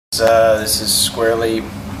this is squarely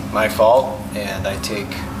my fault, and I take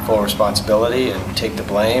full responsibility and take the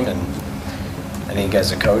blame. And I think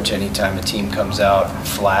as a coach, anytime a team comes out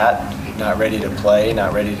flat, not ready to play,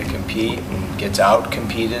 not ready to compete, and gets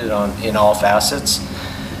out-competed in all facets,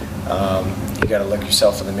 you got to look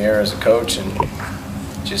yourself in the mirror as a coach and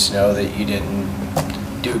just know that you didn't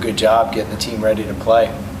do a good job getting the team ready to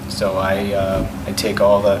play. So I take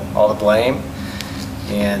all the blame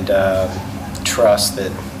and trust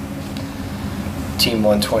that Team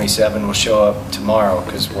 127 will show up tomorrow,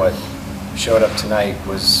 because what showed up tonight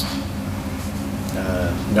was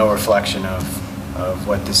no reflection of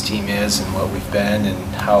what this team is and what we've been, and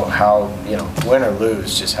how win or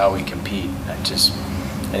lose, just how we compete.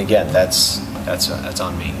 And again, that's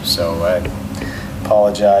on me. So I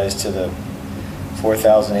apologize to the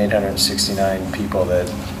 4,869 people that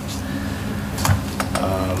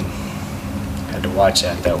had to watch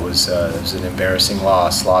that. That was it was an embarrassing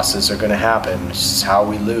loss. Losses are going to happen. It's just how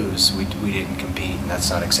we lose. We didn't compete, and that's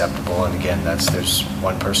not acceptable. And again, there's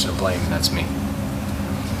one person to blame, and that's me.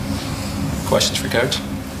 Questions for Coach?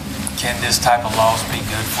 Can this type of loss be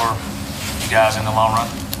good for you guys in the long run?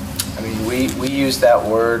 I mean, we use that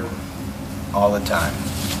word all the time,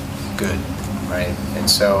 good, right? And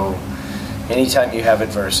so anytime you have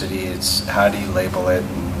adversity, it's how do you label it?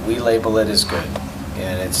 And we label it as good,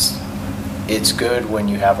 and it's good when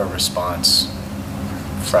you have a response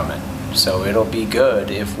from it. So it'll be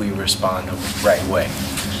good if we respond the right way.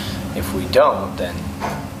 If we don't, then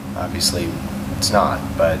obviously it's not.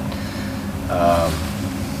 But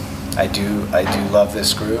I do love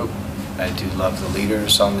this group. I do love the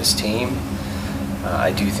leaders on this team.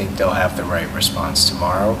 I do think they'll have the right response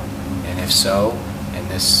tomorrow, and if so, and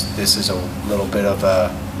this is a little bit of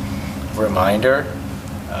a reminder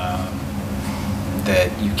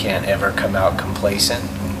that you can't ever come out complacent.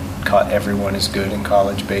 Everyone is good in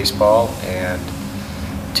college baseball, and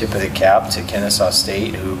tip of the cap to Kennesaw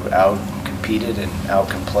State, who out-competed and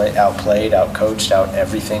outplayed, out-coached,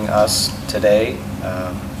 out-everything us today.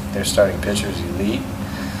 Their starting pitcher's elite,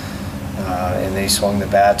 and they swung the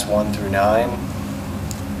bats 1 through 9.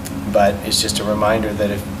 But it's just a reminder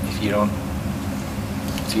that if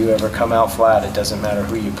you ever come out flat, it doesn't matter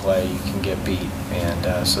who you play, you can get beat.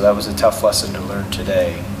 And so that was a tough lesson to learn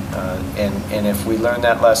today. And if we learn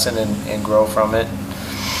that lesson and grow from it,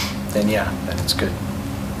 then it's good.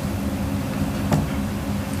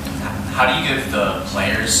 How do you give the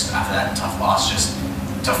players, after that tough loss, just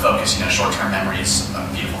to focus? Short-term memory is a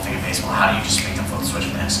beautiful thing in baseball. How do you just make them flip the switch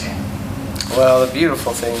for the next game? Well, the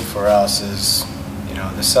beautiful thing for us is,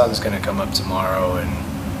 the sun's going to come up tomorrow,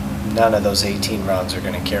 and none of those 18 rounds are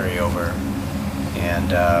going to carry over.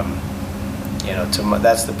 And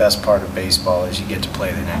that's the best part of baseball, is you get to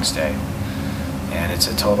play the next day, and it's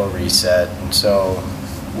a total reset. And so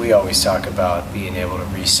we always talk about being able to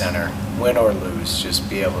recenter, win or lose, just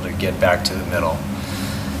be able to get back to the middle.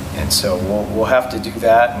 And so we'll have to do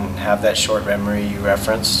that and have that short memory you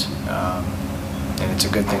referenced. And it's a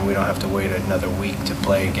good thing we don't have to wait another week to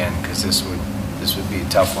play again, because this would be a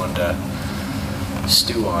tough one to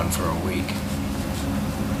stew on for a week.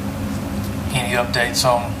 Any updates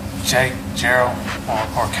on Jake, Gerald,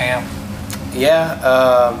 or Cam? Yeah,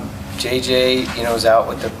 JJ, is out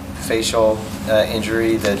with the facial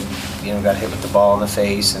injury that, got hit with the ball in the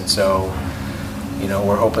face, and so,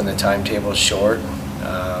 we're hoping the timetable's short.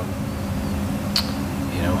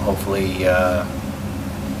 Hopefully, I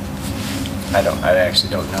actually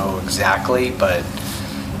don't know exactly, but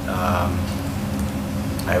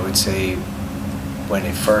I would say when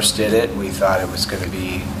it first did it, we thought it was going to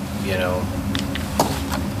be,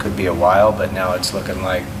 could be a while, but now it's looking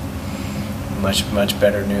like much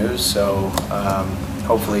better news. So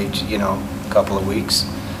hopefully, a couple of weeks,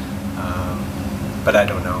 but I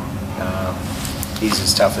don't know. He's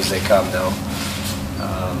as tough as they come, though.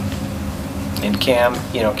 And Cam,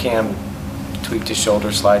 Cam tweaked his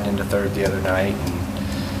shoulder sliding into third the other night,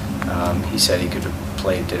 and he said he could have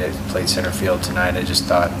played center field tonight. I just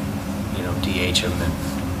thought, DH him and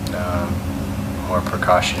more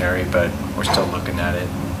precautionary, but we're still looking at it.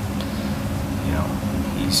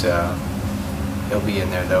 He'll be in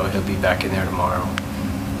there, though. He'll be back in there tomorrow.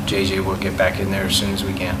 JJ will get back in there as soon as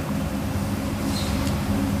we can.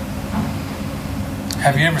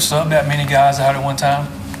 Have you ever subbed that many guys out at one time?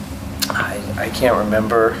 I can't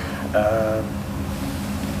remember.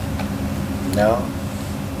 No,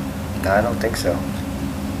 I don't think so.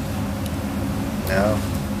 No,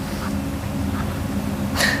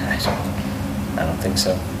 I don't think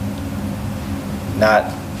so.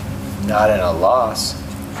 Not in a loss,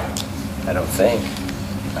 I don't think.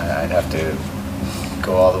 I'd have to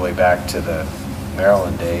go all the way back to the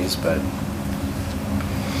Maryland days, but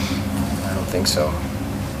I don't think so.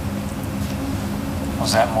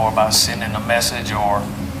 Was that more about sending a message or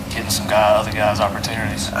getting some other guys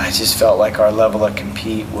opportunities? I just felt like our level of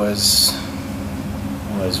compete was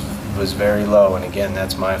very low, and again,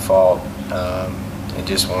 that's my fault. I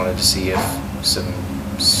just wanted to see if some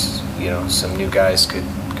new guys could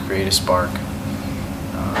create a spark.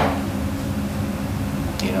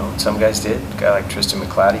 Some guys did. A guy like Tristan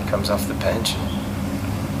McClatty comes off the bench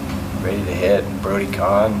and ready to hit. Brody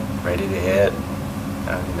Kahn ready to hit.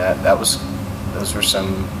 I mean, those were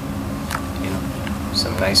some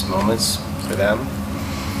nice moments for them.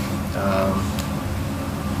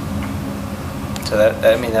 So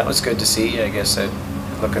that was good to see. I guess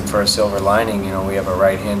looking for a silver lining, we have a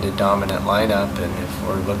right-handed dominant lineup, and if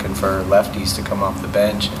we're looking for lefties to come off the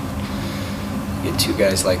bench and get two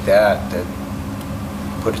guys like that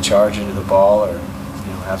put a charge into the ball or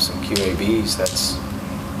have some QABs,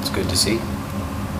 it's good to see.